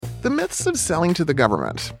The myths of selling to the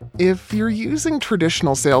government. If you're using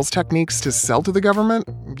traditional sales techniques to sell to the government,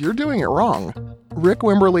 you're doing it wrong. Rick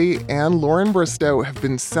Wimberly and Lauren Bristow have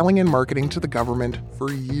been selling and marketing to the government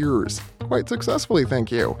for years. Quite successfully,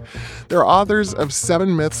 thank you. They're authors of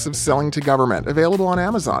 7 Myths of Selling to Government, available on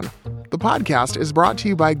Amazon. The podcast is brought to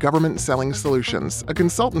you by Government Selling Solutions, a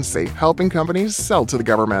consultancy helping companies sell to the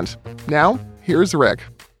government. Now, here's Rick.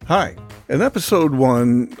 Hi. In episode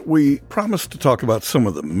 1, we promised to talk about some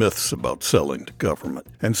of the myths about selling to government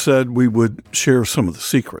and said we would share some of the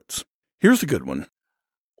secrets. Here's a good one.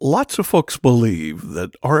 Lots of folks believe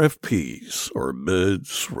that RFPs, or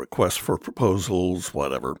bids, requests for proposals,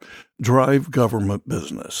 whatever, drive government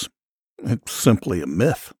business. It's simply a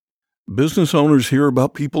myth. Business owners hear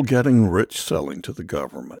about people getting rich selling to the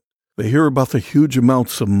government. They hear about the huge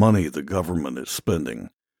amounts of money the government is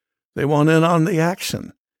spending. They want in on the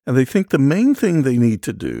action. And they think the main thing they need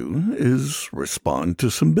to do is respond to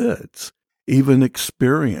some bids. Even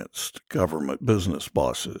experienced government business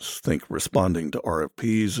bosses think responding to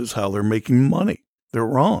RFPs is how they're making money. They're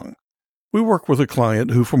wrong. We work with a client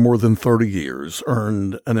who for more than 30 years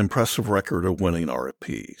earned an impressive record of winning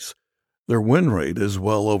RFPs. Their win rate is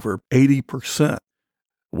well over 80%.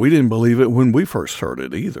 We didn't believe it when we first heard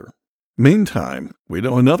it either. Meantime, we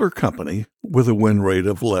know another company with a win rate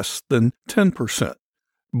of less than 10%.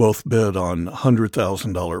 Both bid on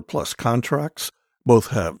 $100,000 plus contracts.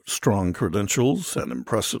 Both have strong credentials and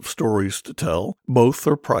impressive stories to tell. Both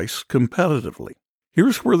are priced competitively.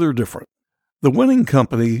 Here's where they're different. The winning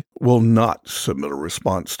company will not submit a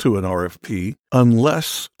response to an RFP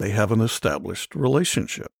unless they have an established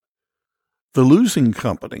relationship. The losing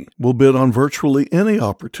company will bid on virtually any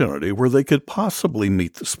opportunity where they could possibly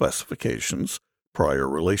meet the specifications, prior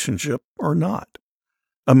relationship or not.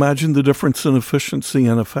 Imagine the difference in efficiency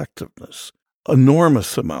and effectiveness.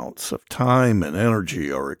 Enormous amounts of time and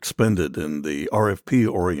energy are expended in the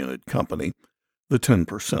RFP-oriented company, the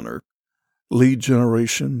 10%er. Lead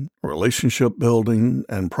generation, relationship building,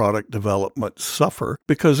 and product development suffer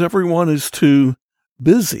because everyone is too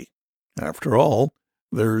busy. After all,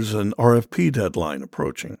 there's an RFP deadline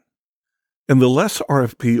approaching. In the less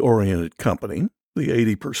RFP-oriented company, the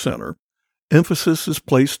 80%er, emphasis is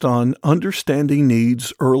placed on understanding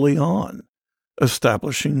needs early on,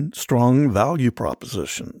 establishing strong value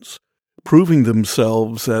propositions, proving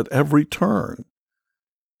themselves at every turn.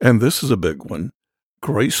 And this is a big one,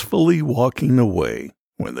 gracefully walking away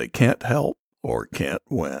when they can't help or can't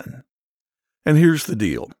win. And here's the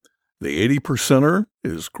deal. The 80%er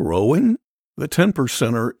is growing, the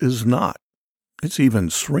 10%er is not. It's even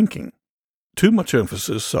shrinking. Too much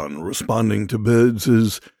emphasis on responding to bids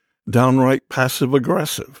is downright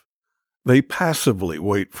passive-aggressive. They passively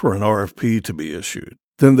wait for an RFP to be issued.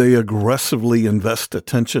 Then they aggressively invest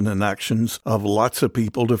attention and actions of lots of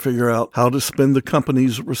people to figure out how to spin the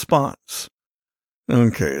company's response.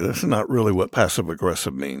 Okay, that's not really what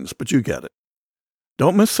passive-aggressive means, but you get it.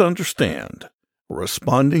 Don't misunderstand.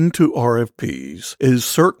 Responding to RFPs is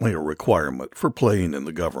certainly a requirement for playing in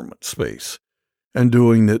the government space, and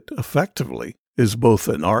doing it effectively is both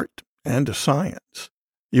an art and a science.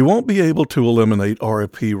 You won't be able to eliminate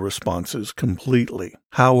RFP responses completely.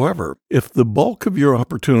 However, if the bulk of your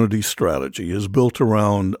opportunity strategy is built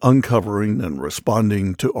around uncovering and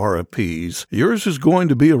responding to RFPs, yours is going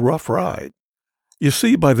to be a rough ride. You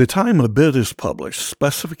see, by the time a bid is published,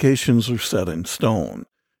 specifications are set in stone.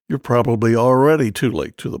 You're probably already too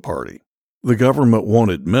late to the party. The government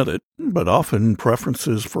won't admit it, but often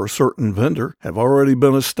preferences for a certain vendor have already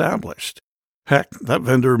been established. Heck, that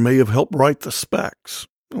vendor may have helped write the specs,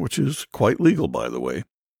 which is quite legal, by the way.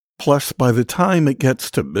 Plus, by the time it gets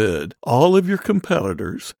to bid, all of your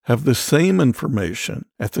competitors have the same information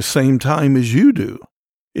at the same time as you do.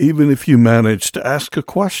 Even if you manage to ask a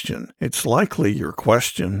question, it's likely your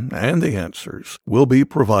question and the answers will be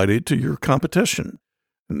provided to your competition.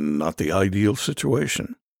 Not the ideal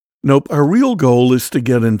situation. Nope, our real goal is to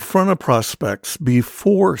get in front of prospects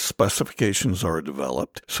before specifications are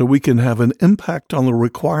developed so we can have an impact on the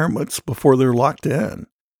requirements before they're locked in.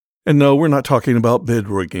 And no, we're not talking about bid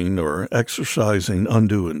rigging or exercising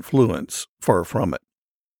undue influence. Far from it.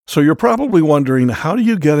 So you're probably wondering, how do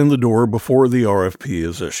you get in the door before the RFP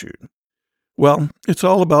is issued? Well, it's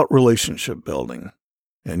all about relationship building.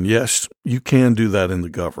 And yes, you can do that in the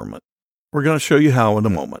government. We're going to show you how in a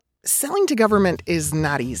moment. Selling to government is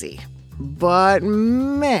not easy, but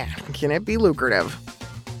man, can it be lucrative.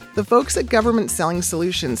 The folks at Government Selling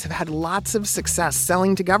Solutions have had lots of success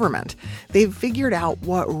selling to government. They've figured out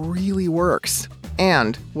what really works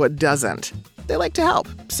and what doesn't. they like to help,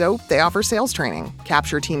 so they offer sales training,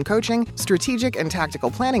 capture team coaching, strategic and tactical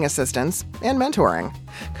planning assistance, and mentoring.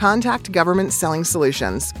 Contact Government Selling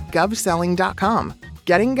Solutions, govselling.com.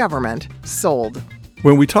 Getting government sold.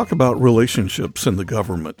 When we talk about relationships in the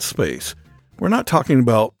government space, we're not talking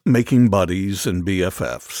about making buddies and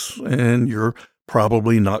BFFs, and you're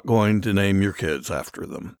probably not going to name your kids after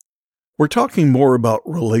them. We're talking more about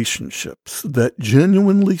relationships that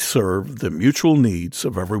genuinely serve the mutual needs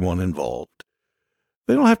of everyone involved.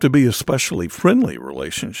 They don't have to be especially friendly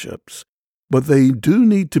relationships, but they do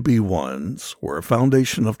need to be ones where a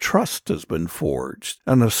foundation of trust has been forged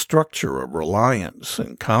and a structure of reliance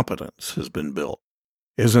and competence has been built.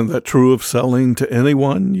 Isn't that true of selling to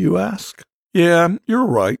anyone, you ask? Yeah, you're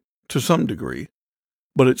right, to some degree,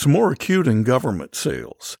 but it's more acute in government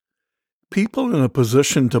sales. People in a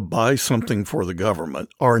position to buy something for the government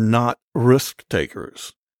are not risk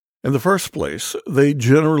takers. In the first place, they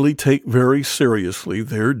generally take very seriously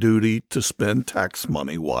their duty to spend tax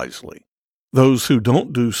money wisely. Those who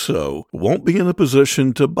don't do so won't be in a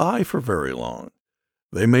position to buy for very long.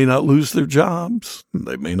 They may not lose their jobs,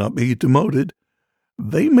 they may not be demoted,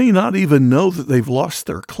 they may not even know that they've lost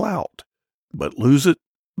their clout, but lose it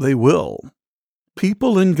they will.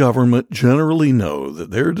 People in government generally know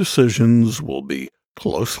that their decisions will be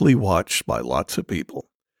closely watched by lots of people.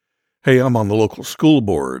 Hey, I'm on the local school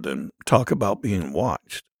board, and talk about being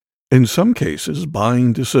watched. In some cases,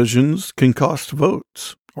 buying decisions can cost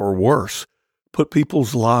votes, or worse, put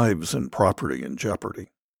people's lives and property in jeopardy.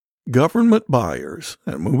 Government buyers,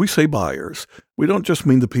 and when we say buyers, we don't just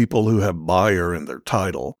mean the people who have buyer in their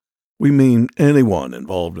title. We mean anyone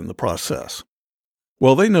involved in the process.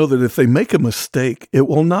 Well, they know that if they make a mistake, it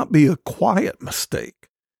will not be a quiet mistake.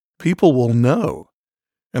 People will know,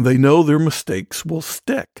 and they know their mistakes will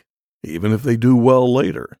stick, even if they do well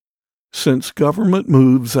later. Since government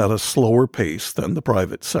moves at a slower pace than the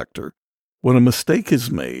private sector, when a mistake is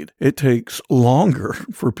made, it takes longer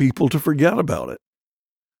for people to forget about it.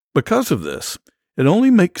 Because of this, it only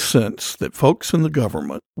makes sense that folks in the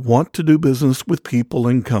government want to do business with people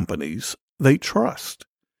and companies they trust.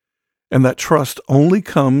 And that trust only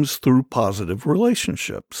comes through positive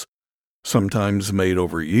relationships, sometimes made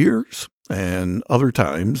over years and other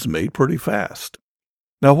times made pretty fast.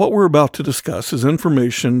 Now, what we're about to discuss is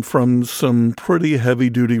information from some pretty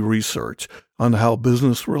heavy-duty research on how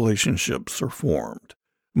business relationships are formed.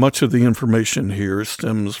 Much of the information here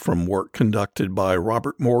stems from work conducted by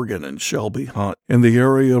Robert Morgan and Shelby Hunt in the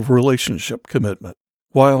area of relationship commitment.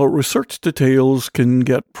 While research details can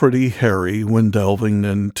get pretty hairy when delving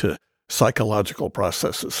into psychological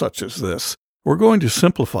processes such as this, we're going to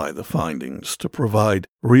simplify the findings to provide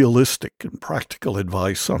realistic and practical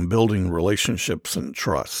advice on building relationships and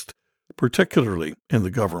trust, particularly in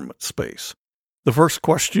the government space. The first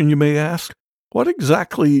question you may ask, what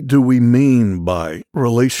exactly do we mean by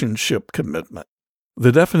relationship commitment?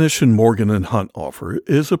 The definition Morgan and Hunt offer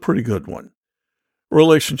is a pretty good one.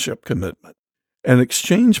 Relationship commitment: an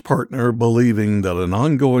exchange partner believing that an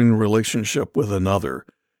ongoing relationship with another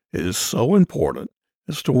is so important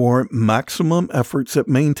as to warrant maximum efforts at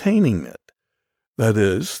maintaining it. That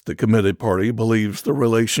is, the committed party believes the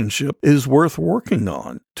relationship is worth working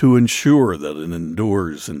on to ensure that it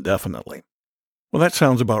endures indefinitely. Well, that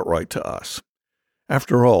sounds about right to us.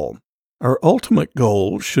 After all, our ultimate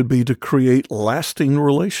goal should be to create lasting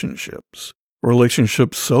relationships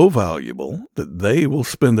so valuable that they will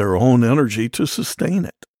spend their own energy to sustain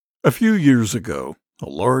it. A few years ago, a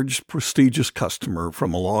large, prestigious customer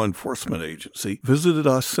from a law enforcement agency visited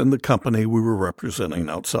us and the company we were representing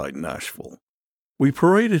outside Nashville. We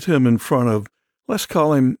paraded him in front of, let's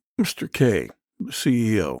call him Mr. K, the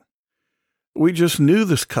CEO. We just knew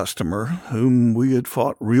this customer, whom we had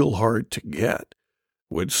fought real hard to get,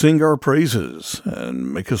 would sing our praises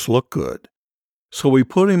and make us look good. So we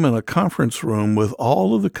put him in a conference room with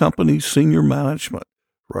all of the company's senior management,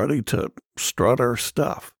 ready to strut our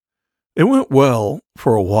stuff. It went well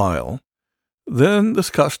for a while. Then this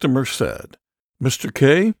customer said, "Mr.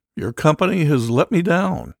 K, your company has let me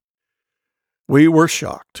down." We were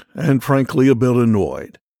shocked and frankly a bit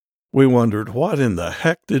annoyed. We wondered what in the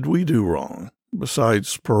heck did we do wrong,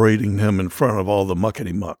 besides parading him in front of all the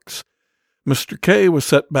muckety-mucks. Mr. K was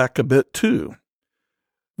set back a bit too.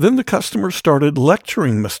 Then the customer started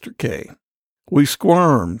lecturing Mr. K. We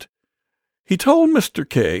squirmed. He told Mr.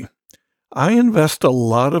 K, "I invest a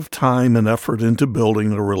lot of time and effort into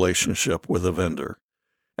building a relationship with a vendor,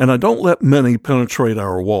 and I don't let many penetrate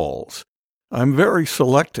our walls. I'm very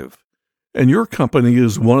selective, and your company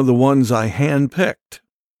is one of the ones I handpicked."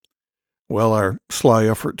 Well, our sly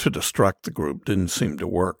effort to distract the group didn't seem to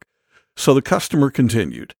work, so the customer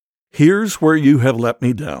continued. Here's where you have let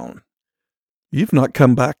me down. You've not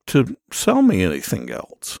come back to sell me anything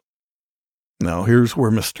else. Now here's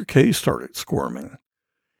where Mr. K started squirming.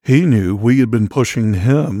 He knew we had been pushing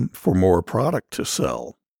him for more product to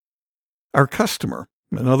sell. Our customer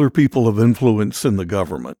and other people of influence in the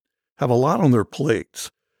government have a lot on their plates.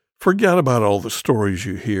 Forget about all the stories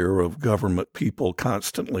you hear of government people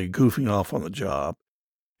constantly goofing off on the job.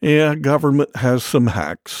 Yeah, government has some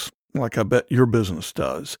hacks, like I bet your business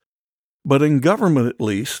does. But in government, at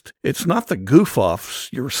least, it's not the goof-offs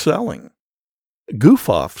you're selling.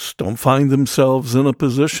 Goof-offs don't find themselves in a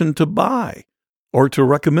position to buy or to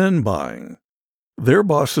recommend buying. Their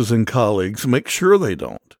bosses and colleagues make sure they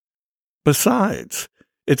don't. Besides,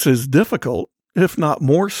 it's as difficult, if not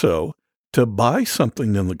more so, to buy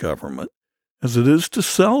something in the government as it is to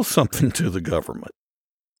sell something to the government.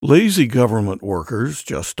 Lazy government workers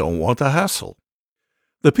just don't want the hassle.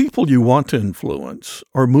 The people you want to influence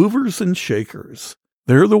are movers and shakers.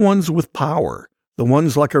 They're the ones with power, the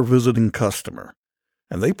ones like our visiting customer,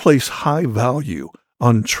 and they place high value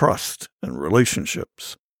on trust and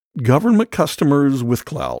relationships. Government customers with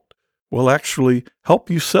clout will actually help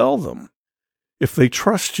you sell them. If they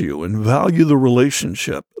trust you and value the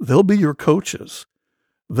relationship, they'll be your coaches.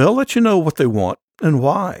 They'll let you know what they want and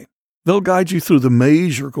why. They'll guide you through the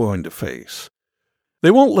maze you're going to face. They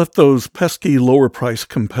won't let those pesky lower-priced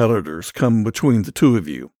competitors come between the two of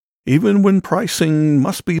you, even when pricing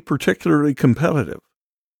must be particularly competitive.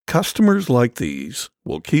 Customers like these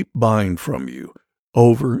will keep buying from you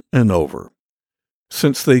over and over.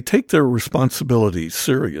 Since they take their responsibilities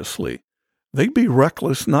seriously, they'd be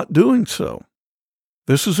reckless not doing so.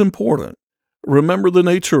 This is important. Remember the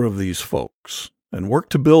nature of these folks and work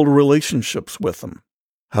to build relationships with them.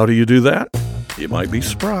 How do you do that? You might be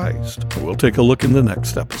surprised. We'll take a look in the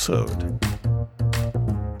next episode.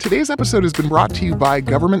 Today's episode has been brought to you by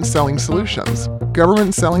Government Selling Solutions.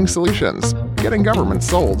 Government Selling Solutions. Getting government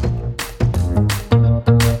sold.